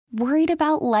Worried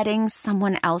about letting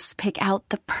someone else pick out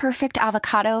the perfect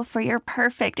avocado for your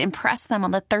perfect impress them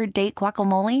on the third date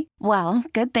guacamole? Well,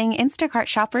 good thing Instacart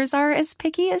shoppers are as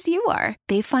picky as you are.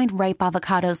 They find ripe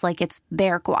avocados like it's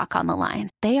their guac on the line.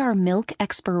 They are milk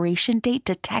expiration date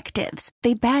detectives.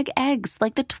 They bag eggs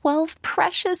like the 12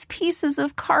 precious pieces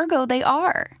of cargo they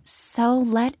are. So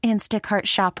let Instacart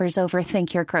shoppers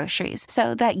overthink your groceries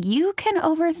so that you can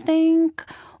overthink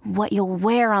what you'll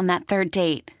wear on that third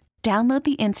date. Download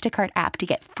the Instacart app to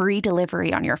get free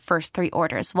delivery on your first 3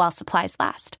 orders while supplies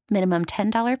last. Minimum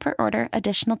 $10 per order.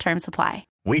 Additional terms apply.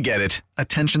 We get it.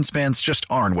 Attention spans just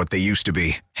aren't what they used to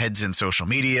be. Heads in social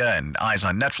media and eyes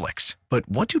on Netflix. But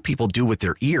what do people do with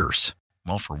their ears?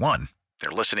 Well, for one, they're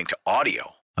listening to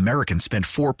audio. Americans spend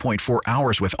 4.4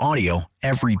 hours with audio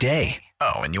every day.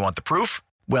 Oh, and you want the proof?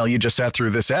 Well, you just sat through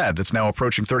this ad that's now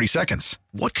approaching 30 seconds.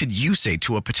 What could you say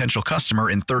to a potential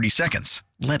customer in 30 seconds?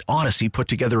 Let Odyssey put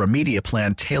together a media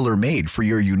plan tailor-made for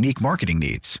your unique marketing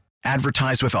needs.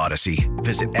 Advertise with Odyssey.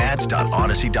 Visit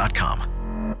ads.odyssey.com.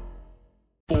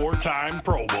 4-time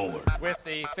Pro Bowler. With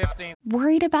the 15th.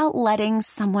 Worried about letting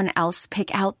someone else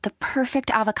pick out the perfect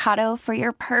avocado for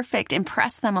your perfect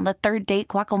impress them on the third date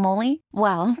guacamole?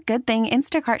 Well, good thing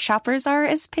Instacart shoppers are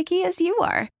as picky as you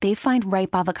are. They find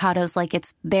ripe avocados like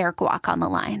it's their guac on the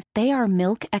line. They are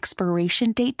milk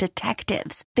expiration date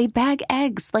detectives. They bag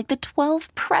eggs like the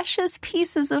 12 precious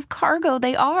pieces of cargo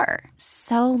they are.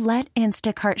 So let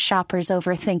Instacart shoppers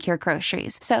overthink your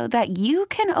groceries so that you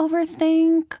can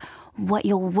overthink what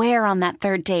you'll wear on that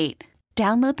third date.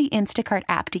 Download the Instacart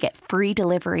app to get free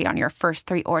delivery on your first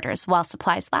 3 orders while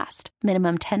supplies last.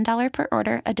 Minimum $10 per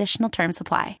order. Additional terms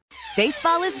apply.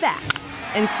 Baseball is back,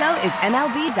 and so is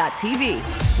MLB.tv.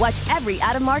 Watch every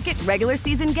out-of-market regular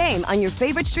season game on your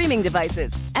favorite streaming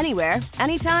devices, anywhere,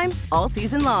 anytime, all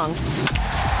season long.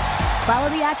 Follow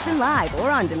the action live or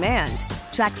on demand.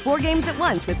 Track 4 games at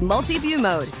once with multi-view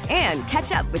mode and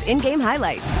catch up with in-game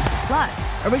highlights.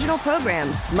 Plus, original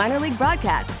programs, minor league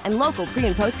broadcasts, and local pre-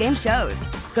 and post-game shows.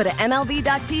 Go to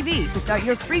MLB.tv to start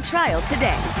your free trial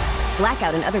today.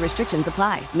 Blackout and other restrictions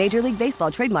apply. Major League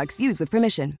Baseball trademarks used with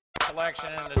permission. Selection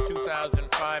in the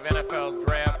 2005 NFL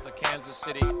Draft, the Kansas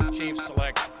City Chiefs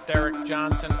select Derrick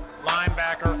Johnson,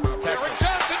 linebacker from Texas. Derrick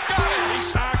Johnson's got it. He's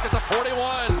sacked at the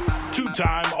 41.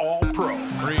 2-time All-Pro.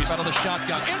 Breeze out of the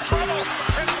shotgun. In trouble.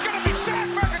 And he's going to be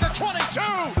sacked back at the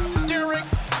 22. Derrick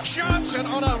Johnson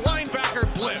on a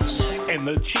linebacker blitz. And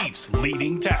the Chiefs'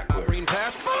 leading tackler. Green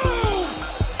pass. Boom!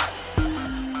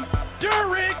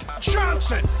 Derrick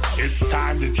Johnson. It's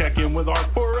time to check in with our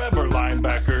forever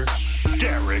linebacker,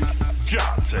 Derrick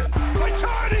Johnson.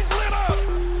 Vitality's lit up.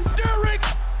 Derrick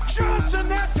Johnson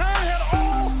that time had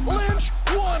all Lynch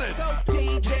wanted.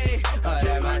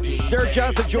 Derrick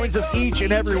Johnson joins us each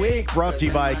and every week, brought to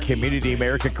you by Community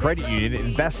America Credit Union.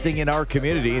 Investing in our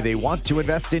community. They want to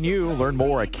invest in you. Learn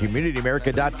more at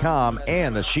CommunityAmerica.com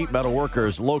and the Sheet Metal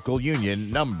Workers Local Union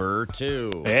number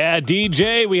 2. Yeah,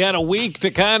 DJ, we had a week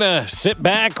to kind of sit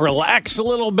back, relax a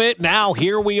little bit. Now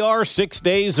here we are 6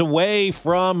 days away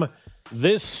from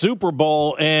this Super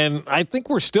Bowl, and I think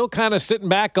we're still kind of sitting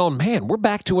back on, man, we're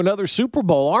back to another Super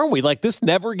Bowl, aren't we? Like, this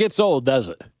never gets old, does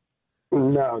it?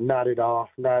 No, not at all.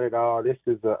 Not at all. This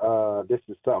is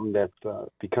something that's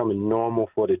becoming normal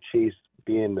for the Chiefs,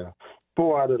 being the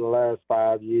 4 out of the last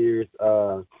 5 years.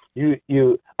 I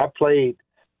played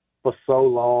for so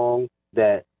long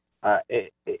that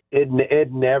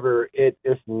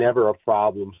it's never a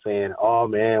problem saying, oh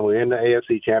man, we're in the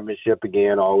AFC Championship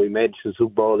again, or we made it to the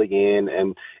Super Bowl again,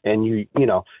 and you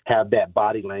have that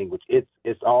body language.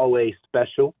 It's always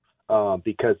special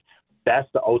because that's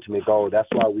the ultimate goal. That's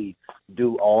why we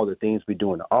do all the things we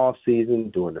do in the off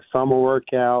season, doing the summer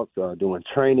workouts, doing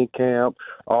training camp,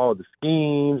 all the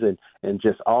schemes and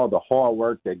just all the hard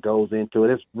work that goes into it.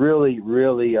 It's really,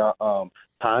 really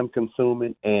time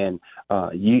consuming, and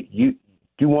you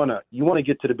want to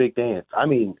get to the big dance. I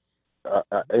mean,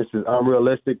 this is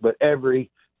unrealistic, but every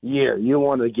year you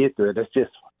want to get there. That's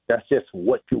just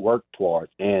what you work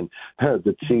towards, and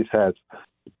the Chiefs has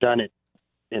done it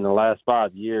in the last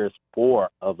 5 years. 4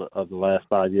 of the last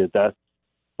 5 years. That's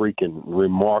freaking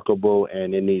remarkable,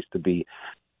 and it needs to be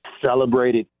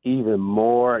celebrated even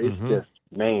more. It's just,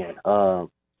 man,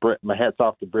 my hat's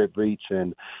off to Brett Breach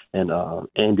and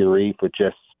Andy Reid for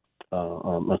just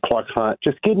Clark Hunt,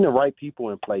 just getting the right people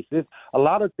in place. A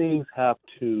lot of things have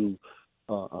to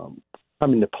come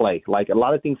into play. Like, a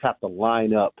lot of things have to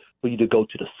line up for you to go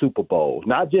to the Super Bowl,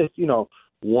 not just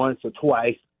once or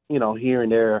twice, here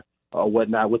and there or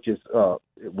whatnot, which is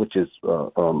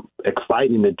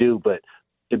exciting to do, but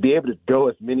to be able to go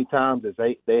as many times as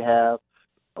they have,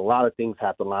 a lot of things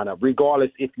have to line up.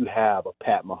 Regardless if you have a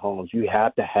Pat Mahomes, you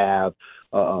have to have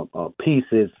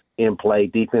pieces in play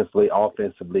defensively,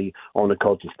 offensively on the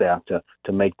coaching staff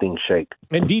to make things shake.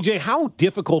 And DJ, how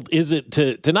difficult is it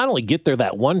to not only get there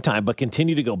that one time, but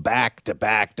continue to go back to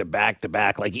back to back to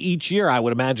back? Like each year, I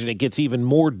would imagine it gets even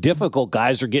more difficult.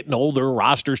 Guys are getting older,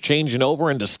 rosters changing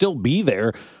over, and to still be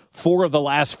there 4 of the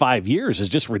last 5 years is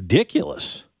just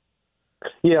ridiculous.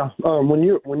 Yeah, when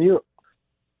you're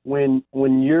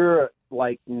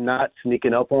like not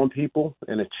sneaking up on people,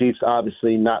 and the Chiefs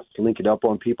obviously not sneaking up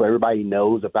on people. Everybody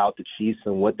knows about the Chiefs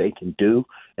and what they can do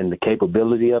and the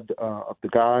capability of the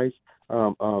guys.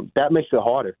 That makes it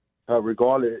harder.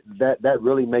 Regardless, that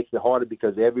really makes it harder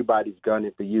because everybody's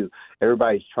gunning for you.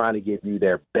 Everybody's trying to give you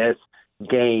their best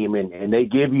game, and they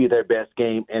give you their best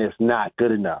game, and it's not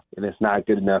good enough. And it's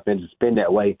been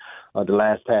that way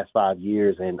the past 5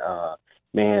 years. And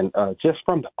just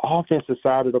from the offensive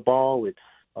side of the ball, with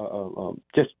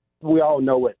we all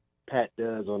know what Pat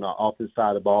does on the offensive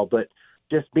side of the ball, but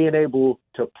just being able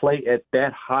to play at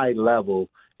that high level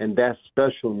and that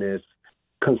specialness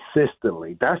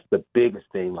consistently, that's the biggest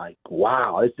thing. Like,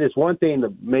 wow, it's just one thing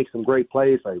to make some great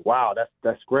plays. Like, wow,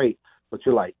 that's great. But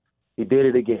you're like, he did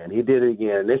it again.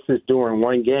 This is during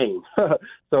one game.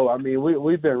 So, I mean,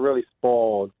 we've been really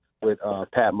spoiled with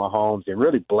Pat Mahomes, and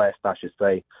really blessed, I should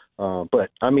say. But,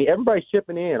 I mean, everybody's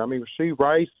chipping in. I mean, Rasheed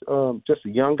Rice, just a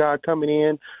young guy coming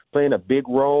in, playing a big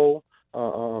role.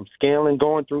 Scanlon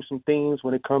going through some things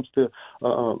when it comes to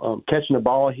catching the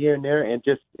ball here and there, and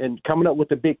coming up with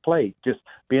the big play. Just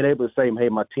being able to say, hey,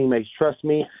 my teammates trust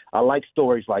me. I like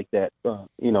stories like that.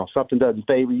 Something doesn't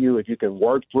favor you. If you can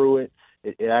work through it,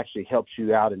 it actually helps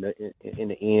you out in the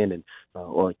end. And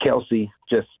or Kelsey,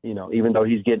 just even though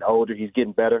he's getting older, he's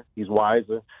getting better. He's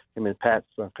wiser. Him and Pat's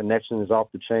connection is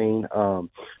off the chain.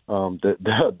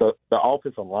 The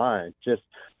offensive line, just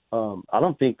I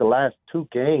don't think the last 2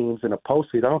 games in a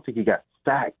postseason, I don't think he got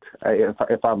sacked.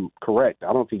 If I'm correct,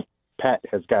 I don't think Pat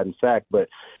has gotten sacked. But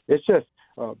it's just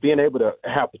being able to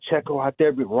have Pacheco out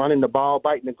there, running the ball,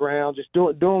 biting the ground, just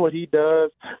doing what he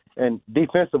does. And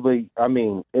defensively, I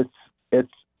mean, it's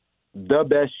the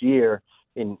best year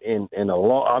in a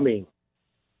long. I mean,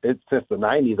 it's since the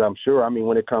 90s, I'm sure. I mean,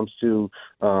 when it comes to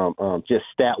just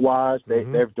stat wise,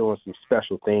 they're doing some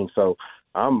special things. So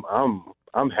I'm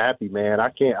happy, man. I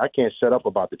can't shut up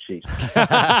about the Chiefs.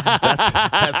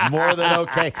 that's more than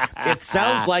okay. It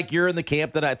sounds like you're in the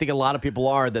camp that I think a lot of people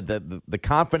are, that the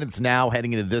confidence now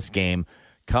heading into this game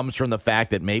comes from the fact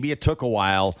that maybe it took a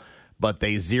while, but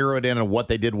they zeroed in on what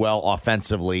they did well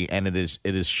offensively, and it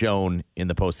is shown in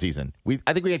the postseason.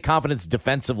 I think we had confidence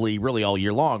defensively really all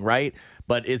year long, right?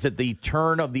 But is it the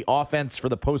turn of the offense for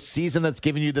the postseason that's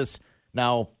giving you this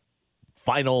now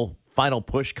final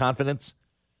push confidence?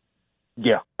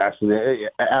 Yeah,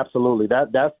 absolutely.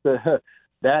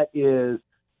 That is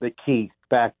the key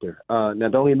factor. Now,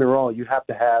 don't get me wrong. You have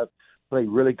to play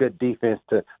really good defense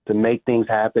to make things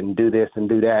happen and do this and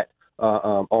do that.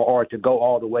 Or to go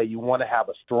all the way. You want to have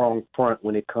a strong front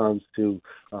when it comes to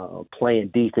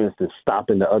playing defense and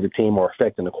stopping the other team or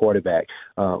affecting the quarterback.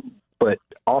 But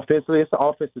offensively, it's an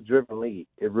offensive-driven league.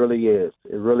 It really is.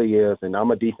 And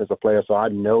I'm a defensive player, so I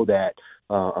know that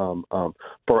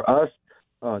for us,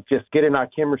 just getting our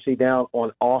chemistry down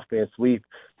on offense,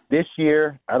 this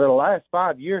year, out of the last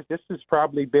 5 years, this has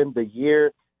probably been the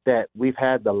year that we've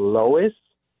had the lowest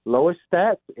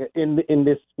stats in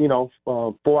this,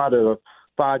 4 out of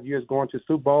 5 years going to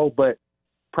Super Bowl, but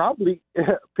probably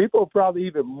people are probably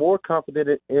even more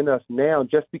confident in us now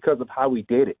just because of how we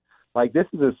did it. Like this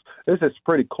is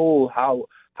pretty cool how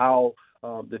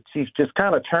the Chiefs just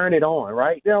kind of turn it on,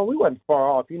 right? We wasn't far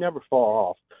off. You never far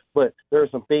off. But there are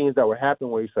some things that were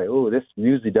happening where you say, oh, this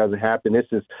usually doesn't happen. This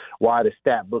is why the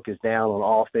stat book is down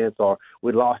on offense, or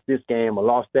we lost this game or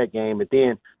lost that game. And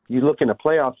then you look in the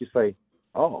playoffs, you say,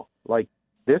 oh, like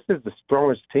this is the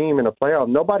strongest team in the playoffs.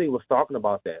 Nobody was talking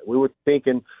about that. We were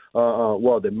thinking,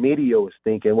 the media was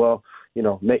thinking,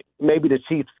 maybe the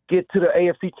Chiefs get to the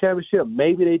AFC Championship.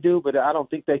 Maybe they do, but I don't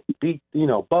think they can beat,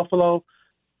 Buffalo.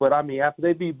 But, I mean, after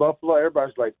they beat Buffalo,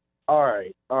 everybody's like, all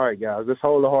right, guys, let's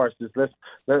hold the horses.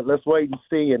 Let's wait and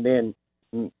see. And then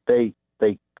they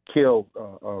killed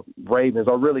Ravens,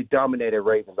 or really dominated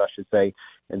Ravens, I should say.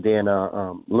 And then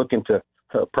looking to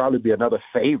probably be another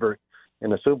favorite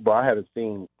in the Super Bowl. I haven't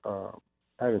seen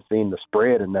the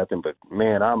spread or nothing, but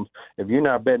man, if you're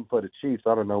not betting for the Chiefs,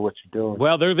 I don't know what you're doing.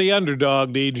 Well, they're the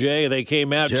underdog, DJ. They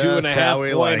came out just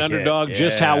 2.5 point underdog,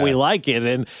 just how we like it.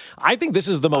 And I think this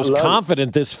is the most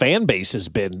confident this fan base has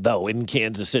been, though, in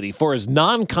Kansas City. For as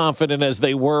non-confident as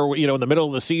they were, in the middle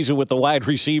of the season with the wide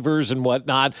receivers and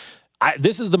whatnot,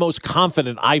 this is the most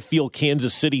confident I feel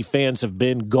Kansas City fans have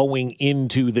been going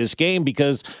into this game,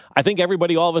 because I think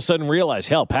everybody all of a sudden realized,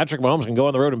 hell, Patrick Mahomes can go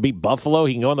on the road and beat Buffalo.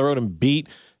 He can go on the road and beat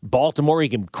Baltimore. He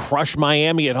can crush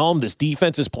Miami at home. This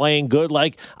defense is playing good.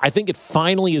 Like, I think it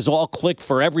finally is all clicked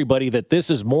for everybody that this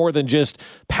is more than just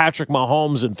Patrick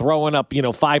Mahomes and throwing up,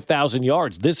 5,000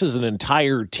 yards. This is an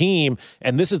entire team,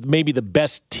 and this is maybe the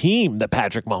best team that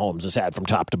Patrick Mahomes has had from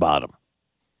top to bottom.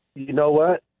 You know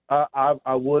what?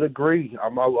 I would agree. I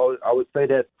would say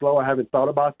that's slow. I haven't thought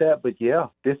about that, but yeah,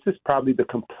 this is probably the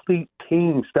complete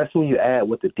team, especially when you add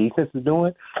what the defense is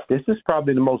doing. This is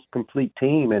probably the most complete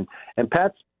team, and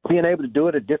Pat's being able to do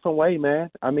it a different way, man.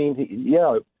 I mean,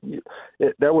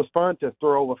 that was fun to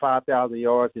throw over 5,000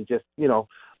 yards and just,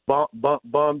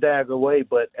 bum dagger away,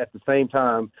 but at the same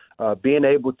time, being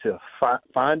able to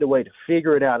find a way to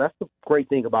figure it out. That's the great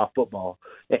thing about football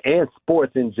and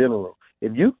sports in general.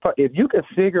 If you can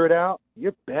figure it out,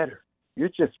 you're better. You're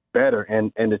just better,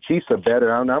 and the Chiefs are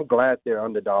better. I'm glad they're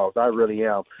underdogs. I really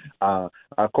am.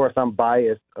 Of course, I'm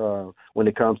biased when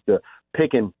it comes to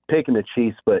picking the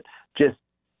Chiefs, but just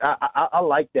I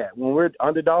like that. When we're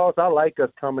underdogs, I like us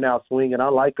coming out swinging. I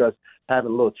like us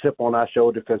having a little chip on our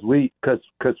shoulder because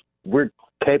we're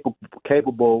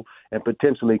capable and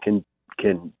potentially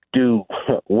can do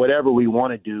whatever we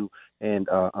want to do. And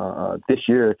this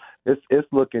year, it's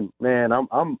looking, man.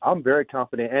 I'm very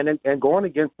confident, and going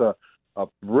against a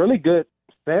really good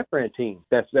San Fran team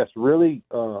that's really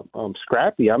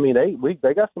scrappy. I mean,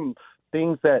 they got some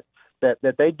things that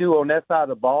they do on that side of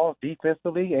the ball,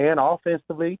 defensively and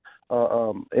offensively.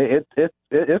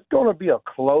 It's going to be a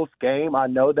close game. I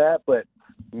know that, but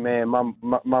man,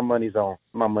 my money's on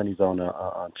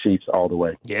Chiefs all the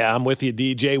way. Yeah, I'm with you,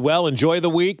 DJ. Well, enjoy the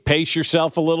week. Pace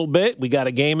yourself a little bit. We got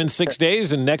a game in 6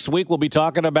 days, and next week we'll be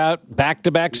talking about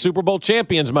back-to-back Super Bowl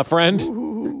champions, my friend.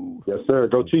 Ooh. Yes, sir.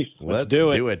 Go Chiefs. Let's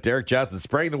do it. Derrick Johnson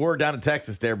spreading the word down in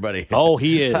Texas to everybody. Oh,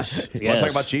 he is. You want to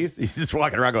talk about Chiefs? He's just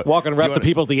walking around going. Walking around the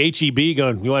people at the HEB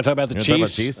going, you want to talk about the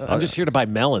Chiefs? Chiefs? I'm just here to buy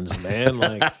melons, man.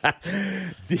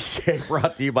 DJ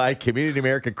brought to you by Community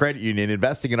America Credit Union.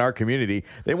 Investing in our community.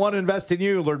 They want to invest in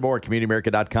you. Learn more at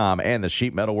CommunityAmerica.com and the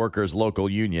Sheet Metal Workers Local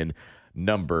Union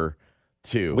number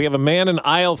 2. We have a man in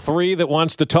aisle 3 that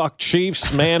wants to talk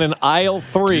Chiefs. Man in aisle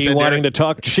 3 wanting to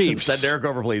talk Chiefs. Send Derrick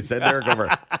over, please. Send Derrick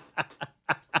over.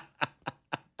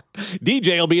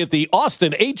 DJ will be at the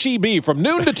Austin HEB from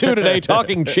noon to 2 today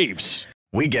talking Chiefs.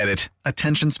 We get it.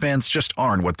 Attention spans just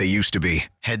aren't what they used to be.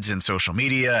 Heads in social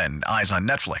media and eyes on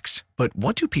Netflix. But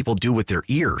what do people do with their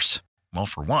ears? Well,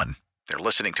 for one, they're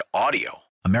listening to audio.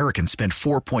 Americans spend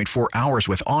 4.4 hours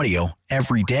with audio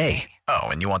every day. Oh,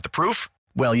 and you want the proof?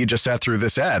 Well, you just sat through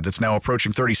this ad that's now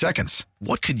approaching 30 seconds.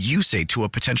 What could you say to a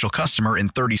potential customer in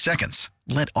 30 seconds?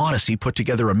 Let Odyssey put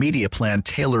together a media plan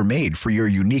tailor-made for your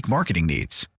unique marketing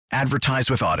needs. Advertise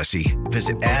with Odyssey.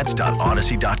 Visit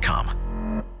ads.odyssey.com.